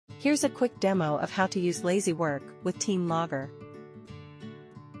Here's a quick demo of how to use LazyWork with Team Logger.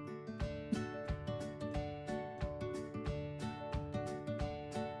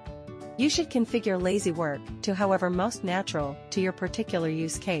 You should configure LazyWork to however most natural to your particular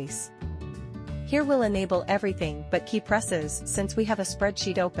use case. Here we'll enable everything but key presses since we have a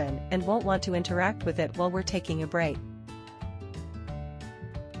spreadsheet open and won't want to interact with it while we're taking a break.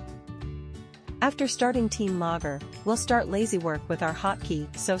 After starting Team Logger, we'll start LazyWork with our hotkey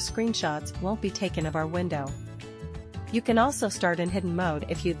so screenshots won't be taken of our window. You can also start in hidden mode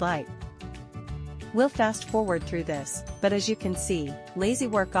if you'd like. We'll fast forward through this, but as you can see,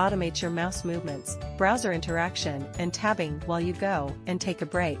 LazyWork automates your mouse movements, browser interaction, and tabbing while you go and take a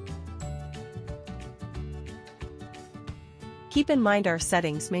break. Keep in mind our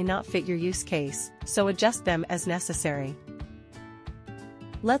settings may not fit your use case, so adjust them as necessary.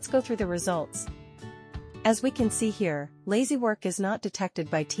 Let's go through the results. As we can see here, LazyWork is not detected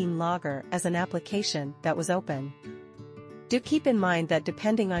by Team Logger as an application that was open. Do keep in mind that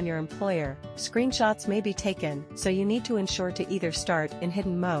depending on your employer, screenshots may be taken, so you need to ensure to either start in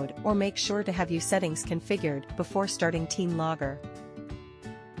hidden mode or make sure to have your settings configured before starting Team Logger.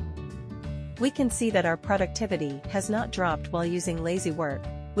 We can see that our productivity has not dropped while using LazyWork,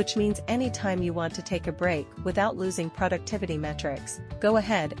 which means anytime you want to take a break without losing productivity metrics, go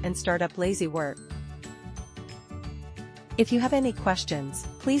ahead and start up LazyWork. If you have any questions,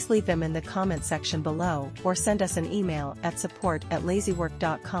 please leave them in the comment section below or send us an email at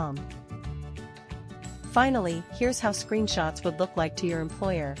support@LazyWork.com. Finally, here's how screenshots would look like to your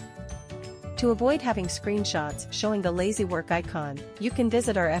employer. To avoid having screenshots showing the LazyWork icon, you can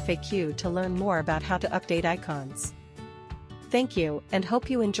visit our FAQ to learn more about how to update icons. Thank you and hope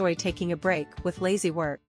you enjoy taking a break with LazyWork.